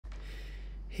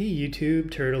Hey YouTube,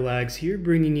 Turtleags here,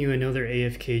 bringing you another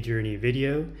AFK journey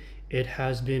video. It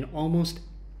has been almost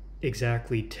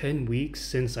exactly 10 weeks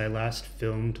since I last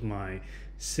filmed my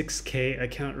 6K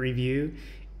account review,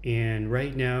 and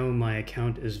right now my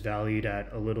account is valued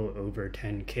at a little over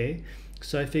 10K.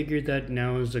 So I figured that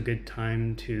now is a good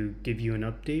time to give you an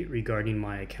update regarding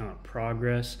my account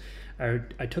progress.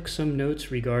 I took some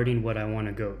notes regarding what I want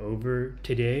to go over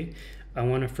today. I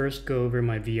want to first go over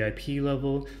my VIP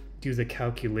level, do the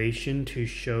calculation to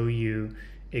show you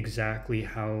exactly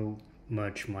how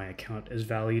much my account is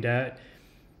valued at.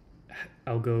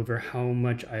 I'll go over how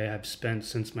much I have spent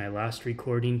since my last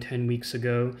recording 10 weeks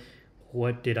ago,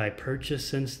 what did I purchase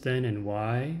since then and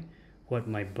why, what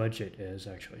my budget is.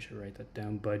 Actually, I should write that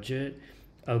down, budget.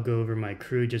 I'll go over my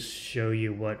crew, just show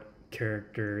you what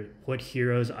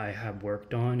heroes I have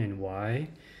worked on and why.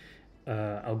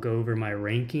 I'll go over my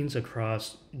rankings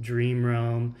across Dream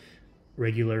Realm,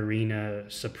 regular arena,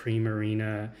 supreme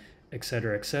arena,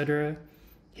 etc., etc.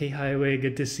 Hey Highway,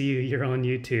 good to see you, you're on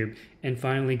YouTube. And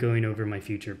finally going over my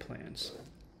future plans.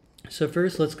 So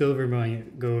first let's go over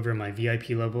my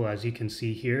VIP level. As you can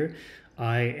see here,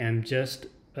 I am just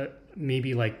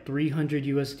maybe like 300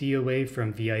 USD away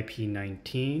from VIP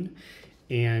 19,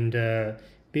 and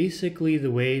basically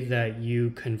the way that you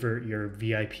convert your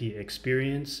VIP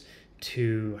experience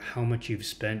to how much you've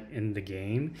spent in the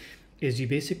game is you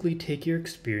basically take your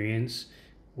experience,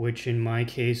 which in my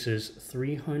case is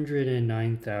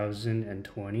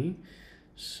 309,020.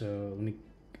 So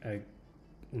let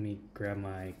me grab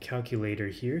my calculator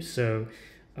here. So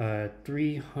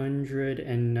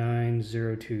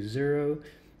 309,020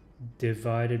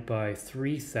 divided by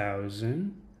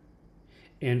 3,000.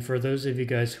 And for those of you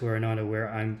guys who are not aware,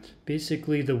 I'm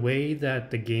basically, the way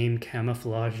that the game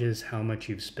camouflages how much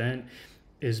you've spent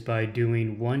is by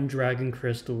doing 1 dragon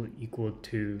crystal equal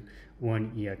to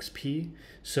 1 EXP.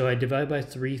 So I divide by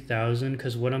 3,000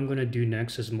 because what I'm going to do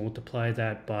next is multiply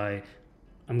that by,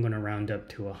 I'm going to round up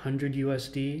to 100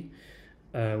 USD,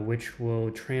 which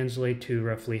will translate to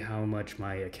roughly how much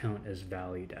my account is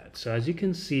valued at. So as you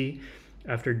can see,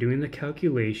 after doing the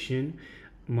calculation,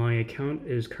 my account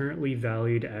is currently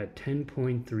valued at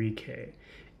 10.3K.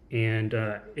 And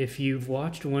if you've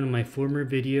watched one of my former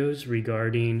videos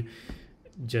regarding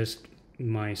just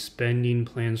my spending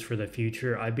plans for the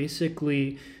future, I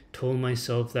basically told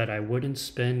myself that I wouldn't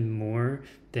spend more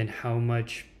than how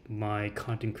much my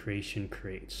content creation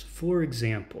creates. For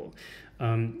example,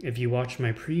 if you watched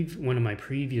one of my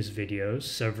previous videos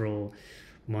several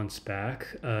months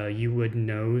back, you would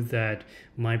know that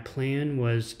my plan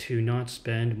was to not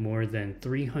spend more than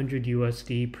 300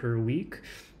 USD per week,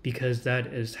 because that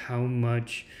is how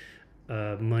much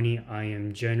money I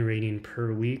am generating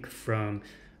per week from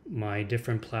my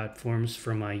different platforms,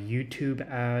 from my YouTube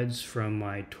ads, from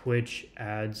my Twitch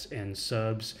ads and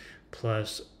subs,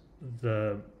 plus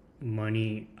the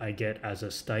money I get as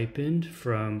a stipend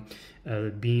from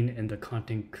being in the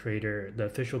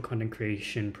official content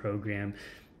creation program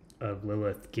of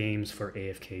Lilith Games for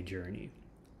AFK Journey.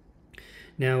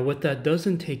 Now, what that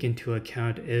doesn't take into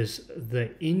account is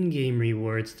the in-game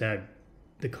rewards that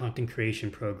the content creation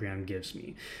program gives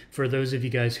me. For those of you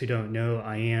guys who don't know,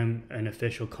 I am an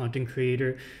official content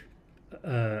creator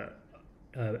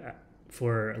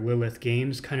for Lilith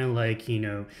Games, kind of like, you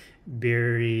know,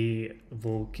 Barry,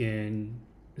 Vulcan,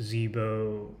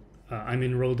 Zebo. I'm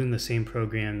enrolled in the same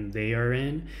program they are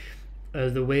in.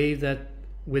 The way that,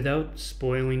 without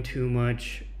spoiling too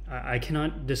much, I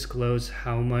cannot disclose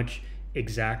how much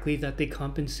exactly that they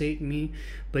compensate me,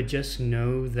 but just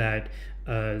know that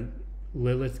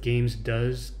Lilith Games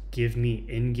does give me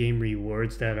in-game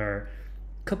rewards that are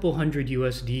a couple hundred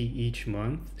USD each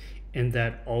month, and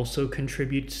that also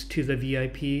contributes to the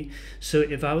VIP. So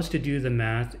if I was to do the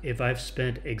math, if I've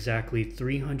spent exactly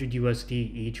 300 USD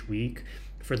each week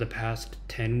for the past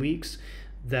 10 weeks,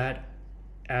 that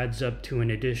adds up to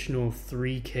an additional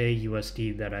 3K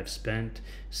USD that I've spent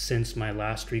since my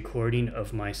last recording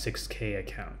of my 6K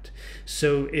account.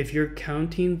 So if you're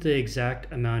counting the exact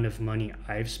amount of money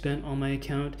I've spent on my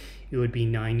account, it would be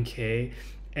 9K,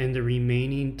 and the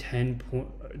remaining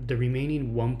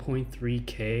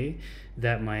 1.3K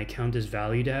that my account is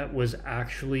valued at was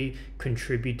actually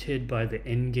contributed by the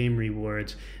in-game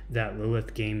rewards that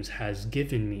Lilith Games has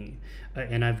given me.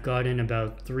 And I've gotten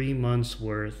about 3 months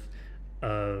worth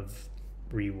of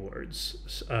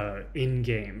rewards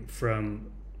in-game from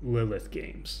Lilith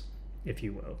Games, if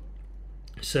you will.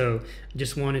 So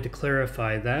just wanted to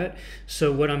clarify that.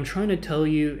 So what I'm trying to tell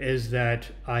you is that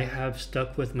I have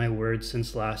stuck with my word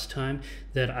since last time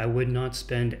that I would not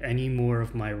spend any more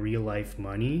of my real life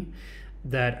money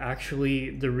that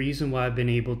actually the reason why I've been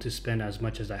able to spend as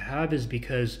much as I have is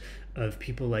because of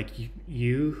people like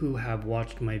you who have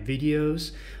watched my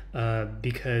videos,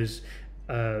 because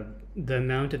the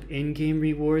amount of in-game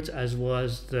rewards as well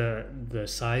as the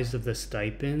size of the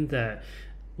stipend that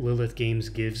Lilith Games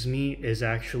gives me is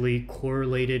actually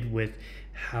correlated with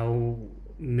how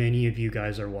many of you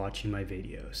guys are watching my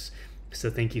videos. So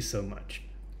thank you so much.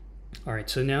 All right,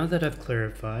 so now that I've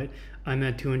clarified, I'm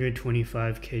at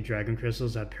 225k Dragon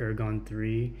Crystals at Paragon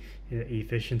 3.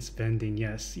 Efficient spending,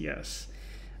 yes, yes.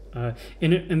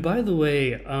 And by the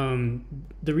way,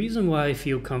 the reason why I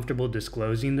feel comfortable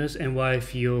disclosing this and why I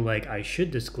feel like I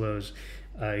should disclose,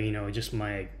 just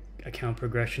my account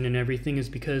progression and everything is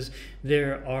because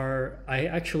I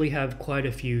actually have quite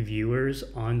a few viewers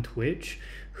on Twitch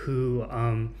who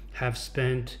have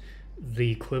spent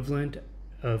the equivalent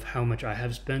of how much I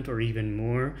have spent or even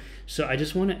more. So I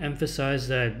just want to emphasize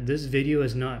that this video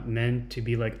is not meant to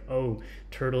be like, oh,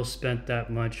 Turtle spent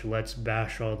that much, let's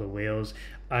bash all the whales.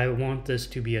 I want this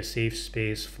to be a safe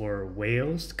space for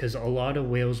whales because a lot of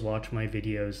whales watch my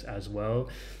videos as well.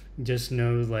 Just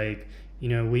know, like,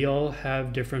 we all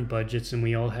have different budgets and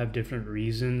we all have different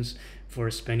reasons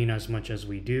for spending as much as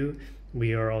we do.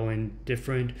 We are all in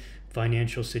different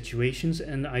financial situations,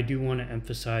 and I do want to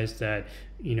emphasize that,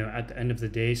 at the end of the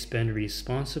day, spend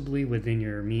responsibly within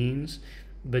your means,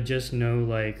 but just know,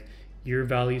 like, your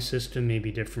value system may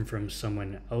be different from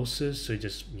someone else's, so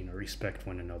just, respect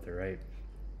one another, right?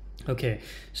 Okay,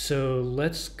 so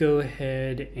let's go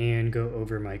ahead and go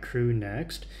over my crew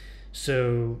next.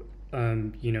 So,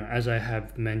 as I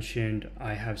have mentioned,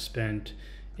 I have spent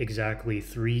exactly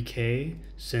 3k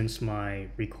since my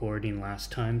recording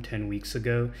last time 10 weeks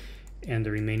ago, and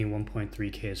the remaining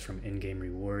 1.3k is from in-game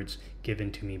rewards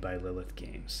given to me by Lilith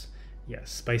Games. Yes,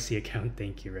 spicy account,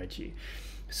 thank you, Reggie.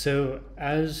 So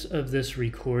as of this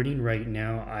recording right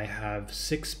now, I have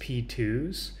 6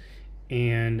 P2s,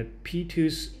 and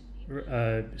P2s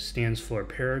stands for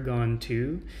Paragon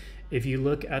 2. If you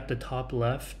look at the top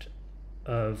left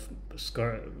of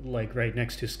right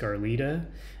next to Scarlita,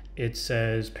 it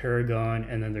says Paragon,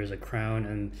 and then there's a crown,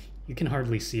 and you can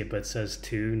hardly see it, but it says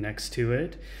 2 next to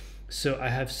it. So I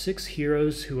have 6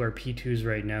 heroes who are P2s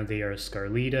right now. They are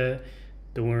Scarlita,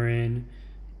 Doran,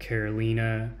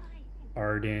 Carolina,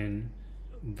 Arden,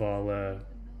 Vala,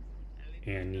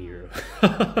 and Nero.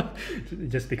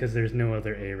 Just because there's no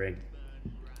other A rank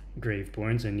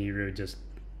Graveborns, and Nero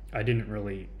I didn't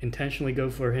really intentionally go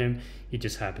for him. He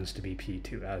just happens to be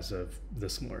P2 as of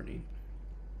this morning.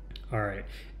 All right,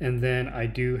 and then I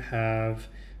do have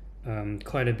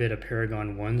quite a bit of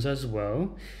Paragon 1s as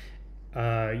well.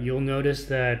 You'll notice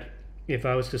that if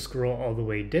I was to scroll all the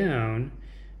way down,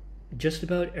 just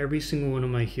about every single one of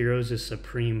my heroes is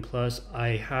Supreme Plus. I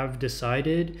have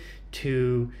decided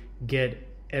to get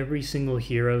every single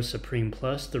hero Supreme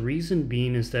Plus. The reason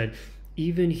being is that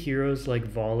even heroes like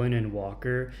Valen and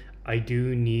Walker, I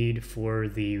do need for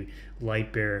the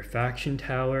Lightbearer faction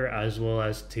tower as well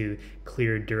as to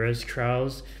clear Dura's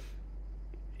trials.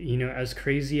 As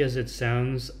crazy as it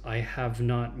sounds, I have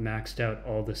not maxed out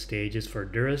all the stages for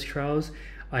Dura's trials.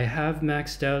 I have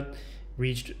maxed out,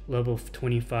 reached level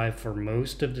 25 for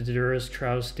most of the Dura's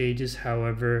trials stages.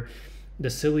 However, the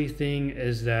silly thing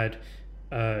is that,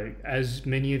 as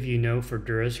many of you know, for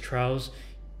Dura's trials,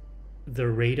 the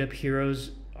rate up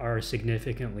heroes are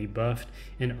significantly buffed,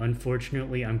 and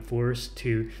unfortunately I'm forced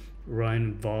to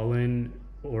run Valen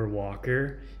or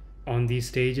Walker on these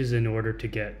stages in order to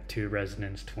get to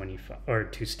Resonance 25 or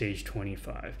to stage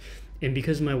 25. And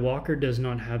because my Walker does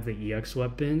not have the EX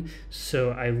weapon, so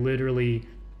I literally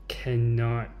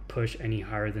cannot push any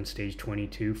higher than stage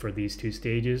 22 for these 2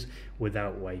 stages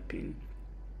without wiping.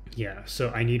 Yeah, so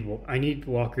I need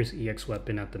Walker's EX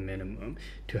weapon at the minimum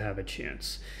to have a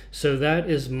chance. So that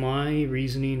is my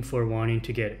reasoning for wanting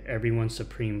to get everyone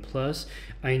Supreme Plus.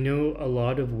 I know a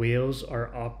lot of whales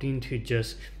are opting to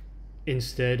just,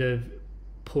 instead of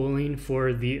pulling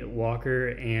for the Walker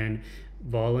and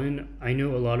Valen, I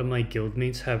know a lot of my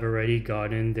guildmates have already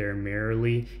gotten their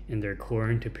Merrily and their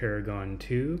Corrin to Paragon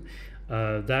 2.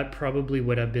 That probably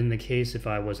would have been the case if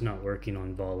I was not working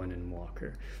on Valen and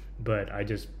Walker. But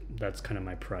that's kind of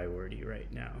my priority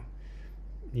right now.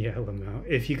 Yeah, Lamau.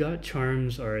 If you got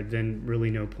charms, then really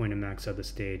no point in max out the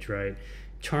stage, right?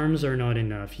 Charms are not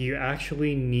enough. You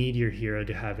actually need your hero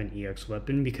to have an EX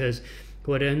weapon, because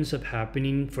what ends up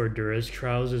happening for Dura's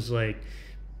trials is like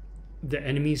the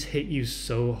enemies hit you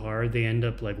so hard they end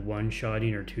up like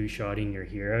one-shotting or two-shotting your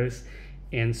heroes,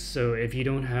 And so if you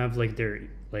don't have like their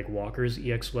like Walker's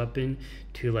EX weapon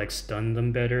to like stun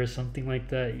them better or something like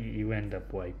that, you end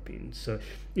up wiping. So,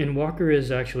 and Walker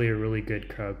is actually a really good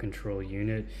crowd control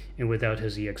unit, and without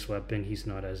his EX weapon, he's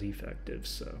not as effective.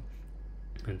 So,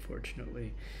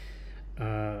 unfortunately.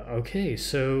 Okay,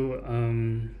 so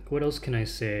what else can I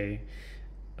say?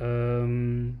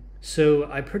 So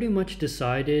I pretty much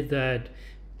decided that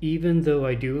even though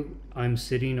I'm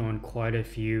sitting on quite a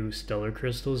few stellar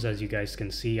crystals, as you guys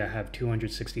can see, I have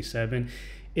 267.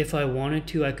 If I wanted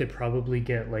to, I could probably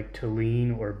get like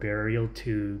Talene or Burial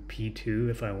to P2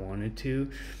 if I wanted to.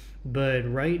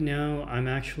 But right now, I'm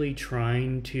actually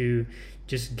trying to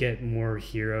just get more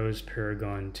heroes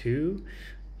Paragon 2.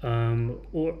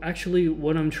 Or actually,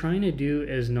 what I'm trying to do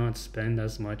is not spend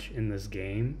as much in this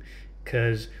game,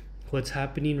 because what's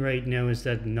happening right now is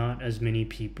that not as many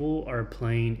people are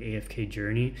playing AFK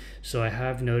Journey, so I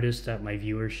have noticed that my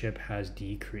viewership has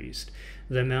decreased.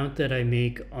 The amount that I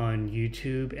make on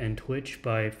YouTube and Twitch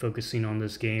by focusing on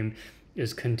this game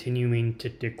is continuing to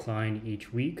decline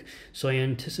each week, so I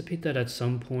anticipate that at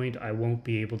some point I won't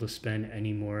be able to spend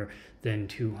any more than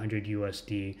 200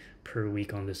 USD per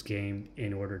week on this game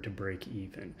in order to break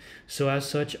even. So as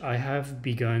such, I have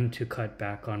begun to cut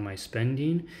back on my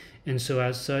spending, and so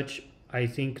as such, I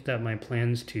think that my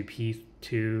plans to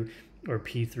P2 or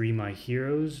P3 my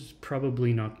heroes is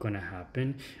probably not going to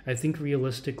happen. I think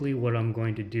realistically what I'm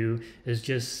going to do is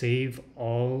just save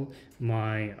all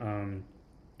my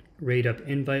rate up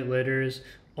invite letters,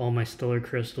 all my stellar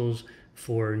crystals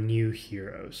for new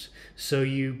heroes. So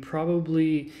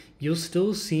you'll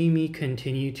still see me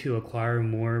continue to acquire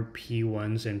more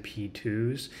P1s and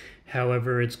P2s.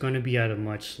 However, it's going to be at a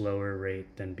much slower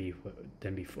rate than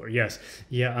before. Yes,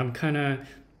 yeah, I'm kind of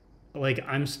like,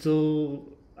 I'm still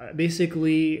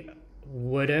basically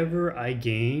whatever I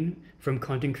gain from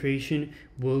content creation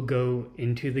will go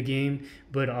into the game,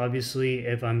 but obviously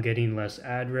if I'm getting less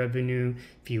ad revenue,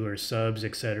 fewer subs,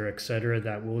 etc.,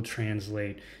 that will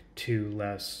translate to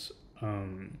less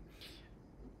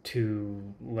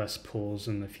pulls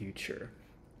in the future.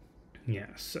 Yeah,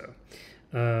 so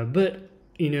but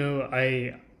you know,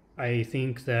 I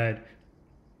think that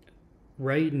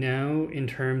right now, in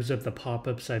terms of the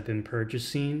pop-ups I've been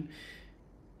purchasing,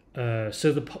 so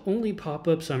the only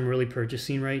pop-ups I'm really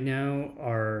purchasing right now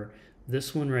are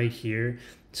this one right here.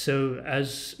 So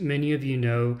as many of you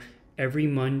know, every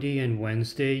Monday and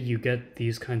Wednesday you get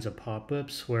these kinds of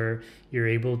pop-ups where you're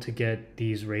able to get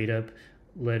these rate up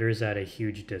letters at a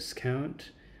huge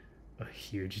discount. A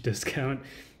huge discount.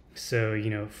 So, you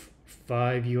know,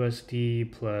 5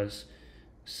 USD plus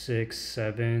 6,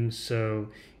 7. So,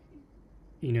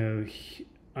 you know,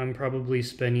 I'm probably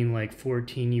spending like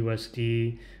 14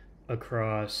 USD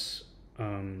across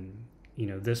you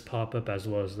know, this pop-up as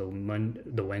well as the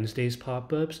Wednesdays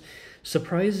pop-ups.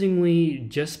 Surprisingly,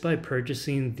 just by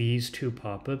purchasing these two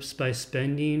pop-ups, by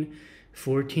spending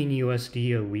 14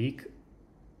 USD a week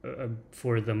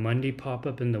for the Monday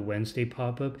pop-up and the Wednesday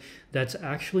pop-up, that's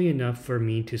actually enough for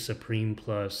me to Supreme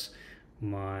Plus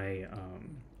my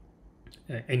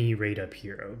any rate up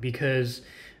hero. Because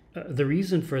the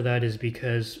reason for that is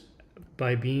because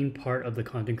by being part of the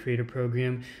content creator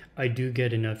program, I do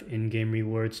get enough in-game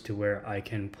rewards to where I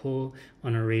can pull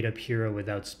on a rate up hero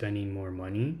without spending more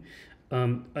money.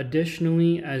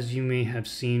 Additionally, as you may have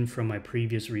seen from my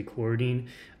previous recording,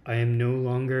 I am no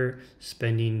longer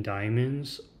spending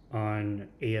diamonds on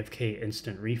AFK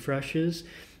instant refreshes.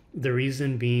 The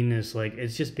reason being is like,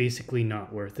 it's just basically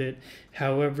not worth it.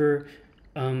 However,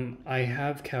 I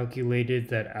have calculated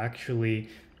that actually,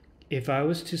 if I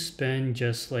was to spend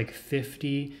just like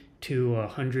 50 to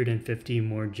 150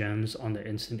 more gems on the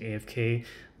instant AFK,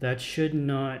 that should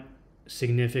not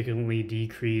significantly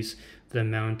decrease the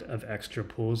amount of extra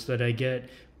pulls that I get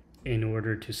in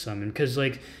order to summon. Because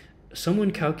like,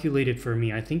 someone calculated for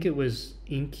me, I think it was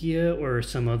Inkia or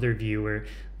some other viewer,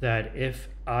 that if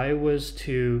I was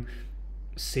to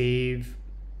save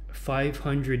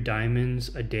 500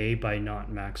 diamonds a day by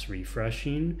not max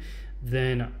refreshing,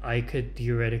 then I could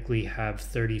theoretically have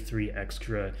 33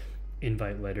 extra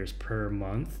invite letters per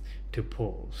month to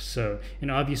pull. So, and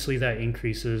obviously that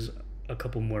increases a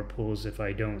couple more pulls if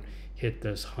I don't hit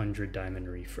this 100 diamond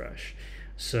refresh.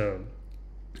 So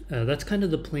that's kind of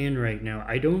the plan right now.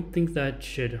 I don't think that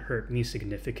should hurt me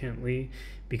significantly,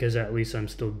 because at least I'm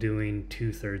still doing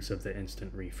 2/3 of the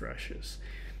instant refreshes.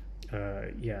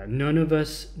 Yeah, none of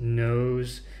us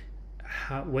knows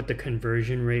what the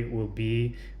conversion rate will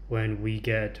be when we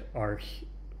get our,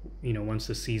 you know, once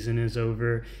the season is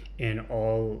over and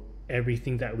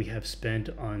everything that we have spent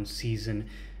on season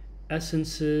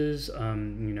essences,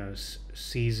 you know,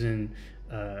 season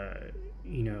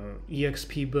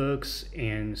EXP books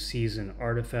and season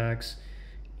artifacts.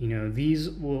 These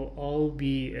will all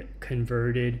be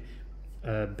converted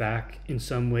back in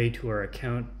some way to our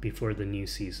account before the new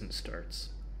season starts,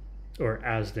 or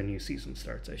as the new season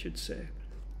starts, I should say.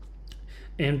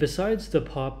 And besides the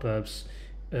pop-ups,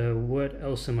 what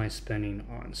else am I spending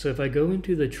on? So if I go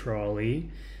into the trolley,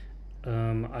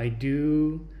 I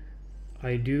do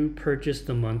purchase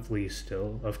the monthly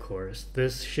still, of course.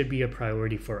 This should be a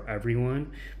priority for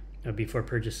everyone before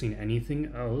purchasing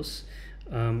anything else.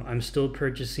 I'm still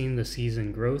purchasing the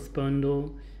season growth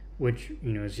bundle, which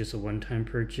is just a one-time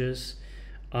purchase.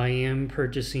 I am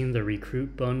purchasing the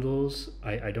recruit bundles.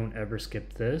 I don't ever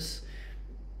skip this.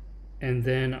 And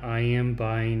then I am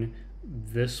buying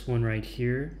this one right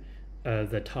here,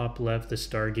 the top left, the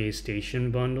Stargaze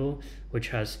Station bundle, which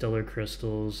has stellar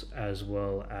crystals as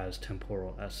well as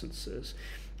temporal essences.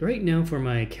 Right now for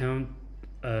my account,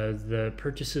 the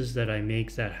purchases that I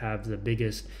make that have the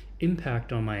biggest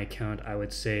impact on my account, I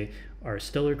would say, are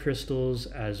stellar crystals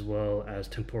as well as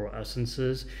temporal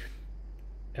essences,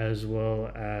 as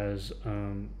well as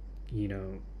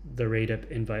the rate up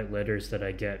invite letters that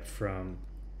I get from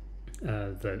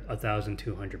the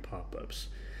 1,200 pop-ups.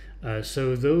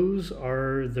 So those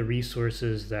are the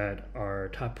resources that are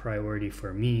top priority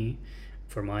for me,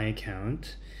 for my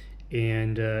account.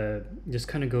 And just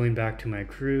kind of going back to my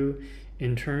crew,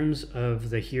 in terms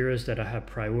of the heroes that I have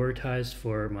prioritized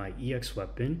for my EX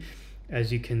weapon,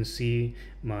 as you can see,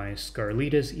 my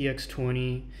Scarlita's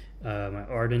EX20, my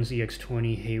Arden's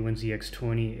EX20, Haywin's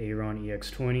EX20, Aaron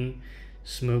EX20,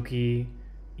 Smokey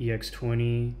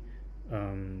EX20,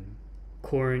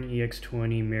 Corrin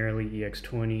EX20, Merrily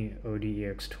EX20, Od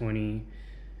EX20,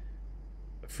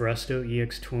 Foresto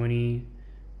EX20,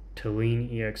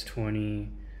 Talene EX20.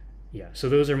 Yeah, so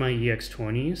those are my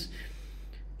EX20s.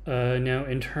 Now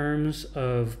in terms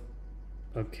of,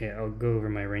 okay, I'll go over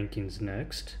my rankings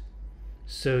next.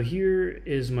 So here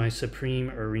is my Supreme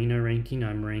Arena ranking.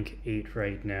 I'm rank 8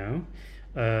 right now.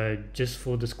 Just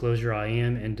full disclosure, I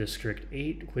am in District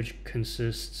 8, which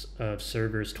consists of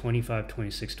servers 25,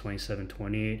 26, 27,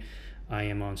 28. I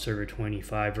am on server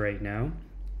 25 right now.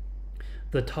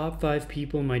 The top 5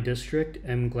 people in my district,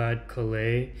 Mglad,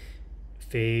 Calais,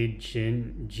 Fade,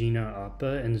 Jin, Gina,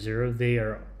 Appa, and Zero, they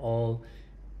are all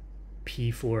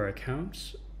P4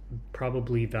 accounts,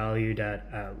 probably valued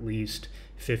at least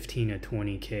 15 to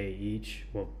 20k each.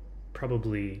 Well,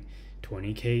 probably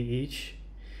 20k each.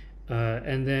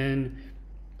 And then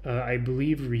I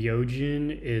believe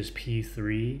Ryojin is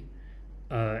P3.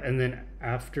 And then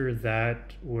after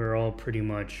that, we're all pretty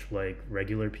much like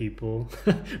regular people,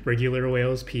 regular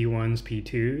whales, P1s,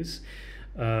 P2s.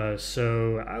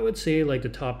 So I would say like the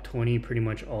top 20 pretty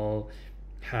much all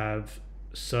have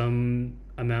some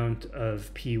amount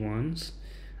of P1s.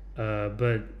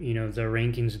 But the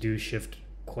rankings do shift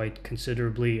quite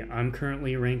considerably. I'm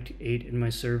currently ranked 8 in my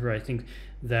server. I think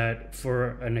that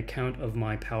for an account of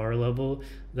my power level,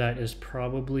 that is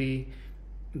probably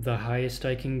the highest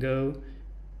I can go,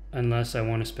 unless I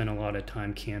want to spend a lot of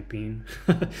time camping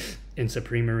in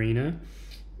Supreme Arena.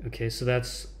 Okay, so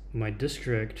that's my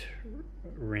district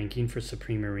ranking for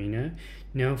Supreme Arena.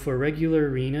 Now for regular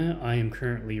arena, I am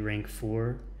currently rank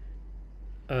 4.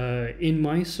 In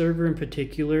my server in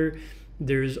particular,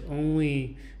 there's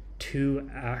only 2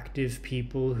 active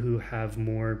people who have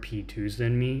more P2s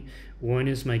than me. One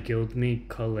is my guildmate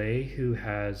Calais, who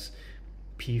has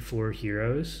P4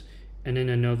 heroes, and then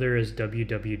another is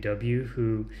WWW,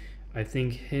 who I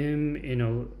think him,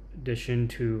 in addition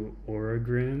to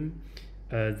Oragrim,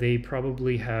 they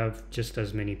probably have just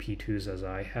as many P2s as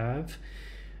I have.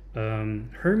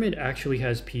 Hermit actually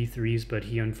has P3s, but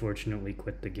he unfortunately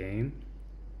quit the game.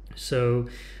 So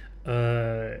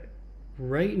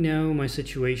right now my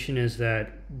situation is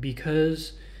that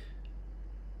because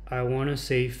I want to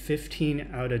say 15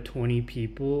 out of 20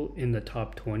 people in the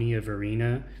top 20 of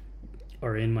Arena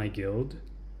are in my guild.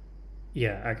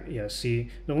 Yeah, see,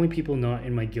 the only people not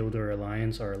in my guild or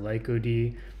alliance are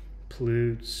Lycody,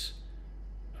 Plutz,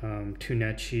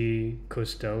 Tunechi,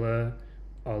 Costella,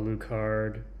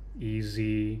 Alucard,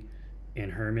 Easy,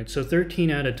 and Hermit. So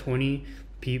 13 out of 20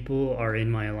 people are in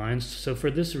my alliance. So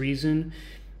for this reason,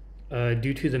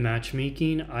 due to the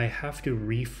matchmaking, I have to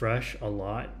refresh a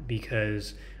lot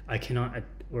because I cannot,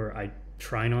 or I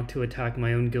try not to attack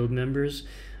my own guild members.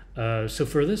 So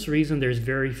for this reason, there's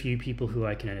very few people who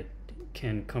I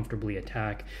can comfortably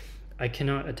attack. I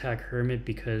cannot attack Hermit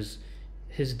because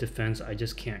his defense, I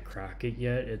just can't crack it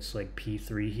yet. It's like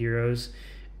P3 heroes.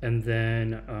 And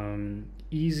then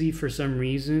Easy, for some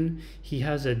reason, he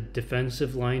has a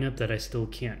defensive lineup that I still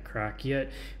can't crack yet,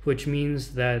 which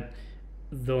means that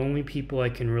the only people I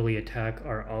can really attack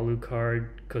are Alucard,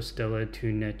 Costella,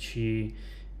 Tuneci,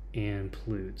 and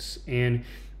Plutz. And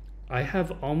I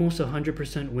have almost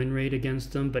 100% win rate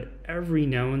against them, but every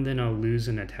now and then I'll lose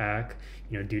an attack,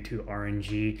 due to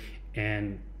RNG,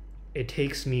 and it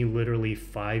takes me literally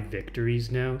 5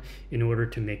 victories now in order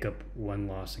to make up 1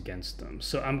 loss against them.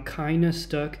 So I'm kind of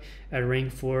stuck at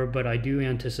rank 4, but I do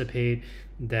anticipate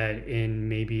that in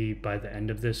maybe by the end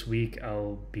of this week,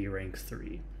 I'll be rank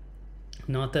 3.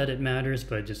 Not that it matters,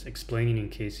 but just explaining in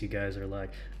case you guys are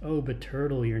like, oh, but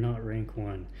Turtle, you're not rank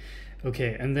 1.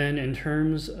 Okay, and then in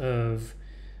terms of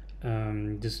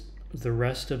just the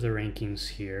rest of the rankings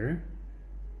here,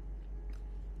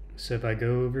 so if I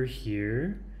go over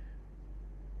here,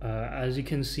 as you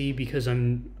can see, because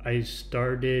I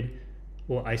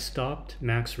stopped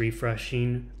max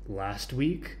refreshing last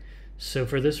week. So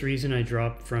for this reason, I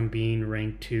dropped from being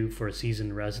rank 2 for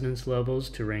season resonance levels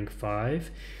to rank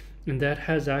 5. And that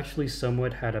has actually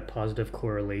somewhat had a positive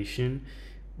correlation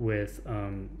with,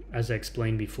 as I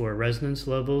explained before, resonance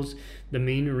levels. The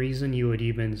main reason you would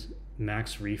even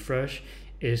max refresh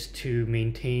is to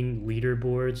maintain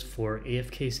leaderboards for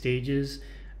AFK stages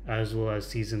as well as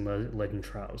season legend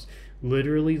trials.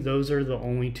 Literally, those are the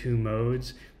only 2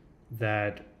 modes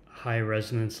that high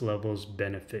resonance levels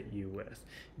benefit you with.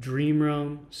 Dream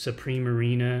Realm, Supreme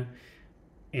Arena,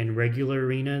 and regular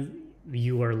arena,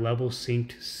 you are level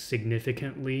synced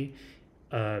significantly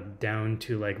down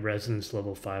to like resonance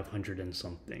level 500 and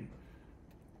something.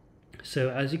 So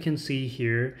as you can see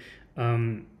here,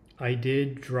 I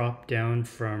did drop down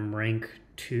from rank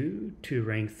 2 to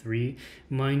rank 3.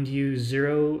 Mind you,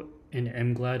 Zero and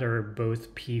Mglad are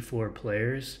both P4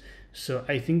 players, so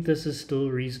I think this is still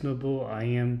reasonable. I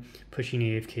am pushing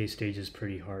AFK stages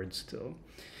pretty hard still.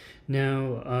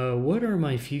 Now, what are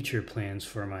my future plans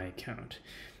for my account?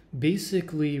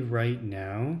 Basically, right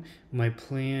now, my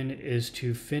plan is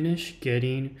to finish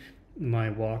getting my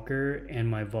Walker and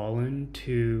my Valen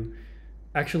to...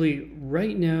 Actually,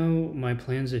 right now, my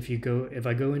plans, if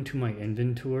I go into my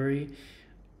inventory,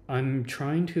 I'm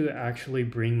trying to actually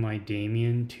bring my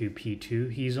Damien to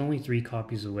P2. He's only 3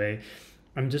 copies away.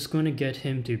 I'm just going to get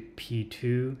him to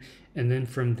P2, and then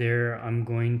from there, I'm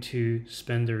going to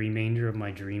spend the remainder of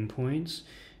my dream points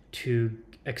to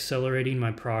accelerating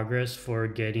my progress for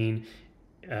getting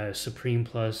Supreme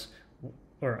Plus,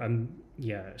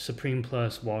 Supreme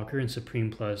Plus Walker and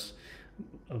Supreme Plus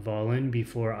Valen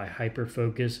before I hyper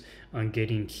focus on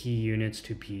getting key units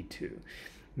to P2.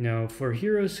 Now, for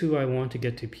heroes who I want to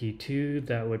get to P2,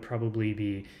 that would probably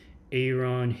be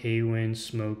Aaron, Haywin,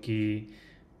 Smokey,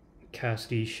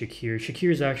 Cassidy, Shakir.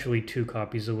 Shakir is actually 2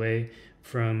 copies away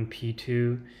from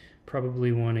P2.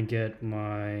 Probably want to get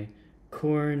my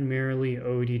Korn, Merrily,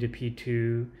 Odie to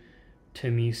P2,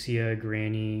 Tamesia,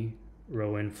 Granny,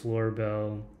 Rowan,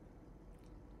 Floorbell,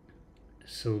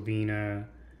 Sylvina.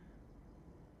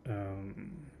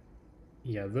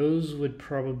 Yeah, those would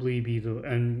probably be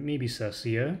and maybe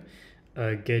Cessia,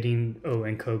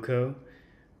 and Coco.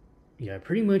 Yeah,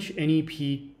 pretty much any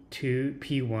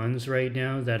P1s right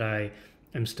now that I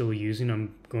am still using,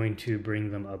 I'm going to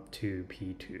bring them up to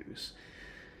P2s.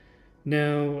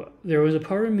 Now, there was a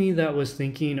part of me that was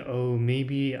thinking, oh,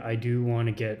 maybe I do want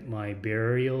to get my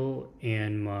Burial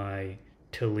and my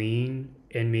Talene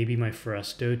and maybe my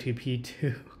Fresto to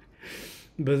P2.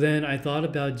 But then I thought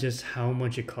about just how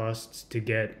much it costs to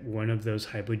get one of those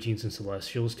Hypogenes and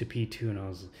Celestials to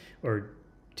P2 or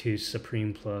to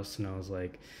Supreme Plus, and I was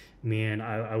like, man,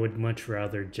 I would much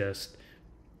rather just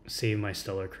save my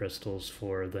Stellar Crystals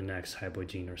for the next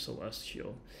Hypogene or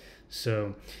Celestial.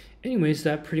 So anyways,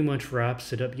 that pretty much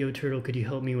wraps it up. Yo Turtle, could you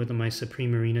help me with my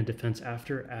Supreme Arena defense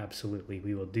after? Absolutely,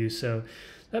 we will do so.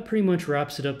 That pretty much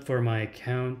wraps it up for my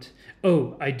account.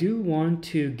 Oh, I do want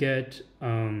to get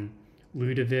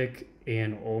Ludovic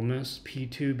and Olmus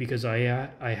P2 because I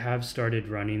have started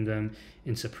running them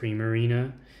in Supreme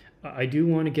Arena. I do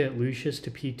want to get Lucius to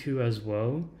P2 as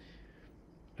well.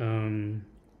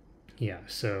 Yeah,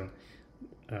 so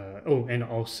and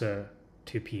also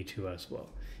to P2 as well.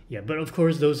 Yeah, but of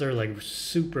course those are like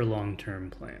super long-term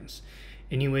plans.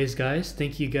 Anyways, guys,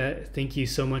 thank you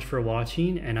so much for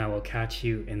watching, and I will catch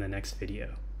you in the next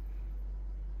video.